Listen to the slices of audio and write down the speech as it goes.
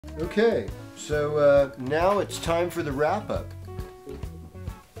Okay, so now it's time for the wrap-up.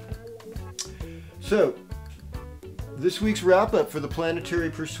 So, this week's wrap-up for the Planetary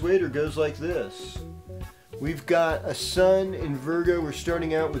Persuader goes like this. We've got a sun in Virgo. We're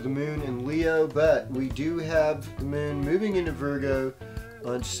starting out with the moon in Leo, but we do have the moon moving into Virgo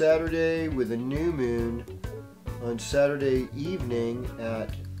on Saturday with a new moon on Saturday evening at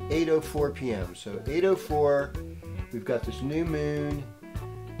 8:04 p.m. So 8:04, we've got this new moon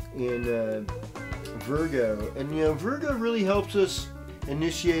in Virgo. And you know, Virgo really helps us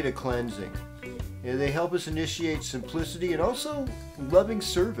initiate a cleansing. You know, they help us initiate simplicity and also loving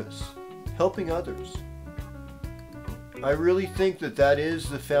service, helping others. I really think that that is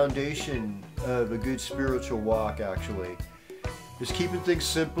the foundation of a good spiritual walk, actually. Is keeping things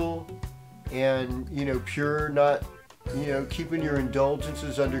simple and, you know, pure, not, you know, keeping your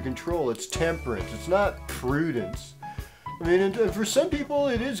indulgences under control. It's temperance. It's not prudence. I mean, and for some people,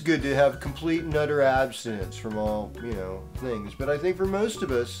 it is good to have complete and utter abstinence from all, you know, things. But I think for most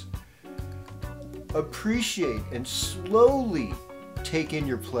of us, appreciate and slowly take in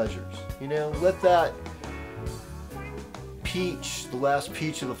your pleasures. You know, let that peach, the last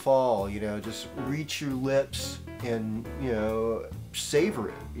peach of the fall, you know, just reach your lips and, you know, savor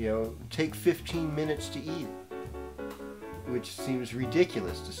it. You know, take 15 minutes to eat it, which seems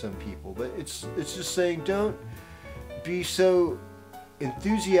ridiculous to some people, but it's just saying, don't be so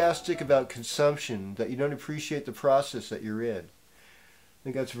enthusiastic about consumption that you don't appreciate the process that you're in. I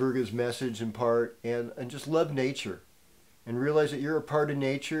think that's Virgo's message in part, and just love nature and realize that you're a part of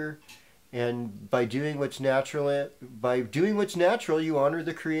nature, and by doing what's natural, you honor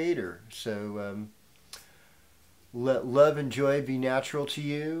the Creator. So let love and joy be natural to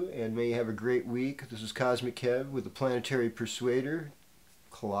you, and may you have a great week. This is Kozmic Kev with the Planetary Persuader,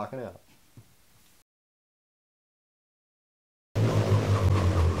 clocking out.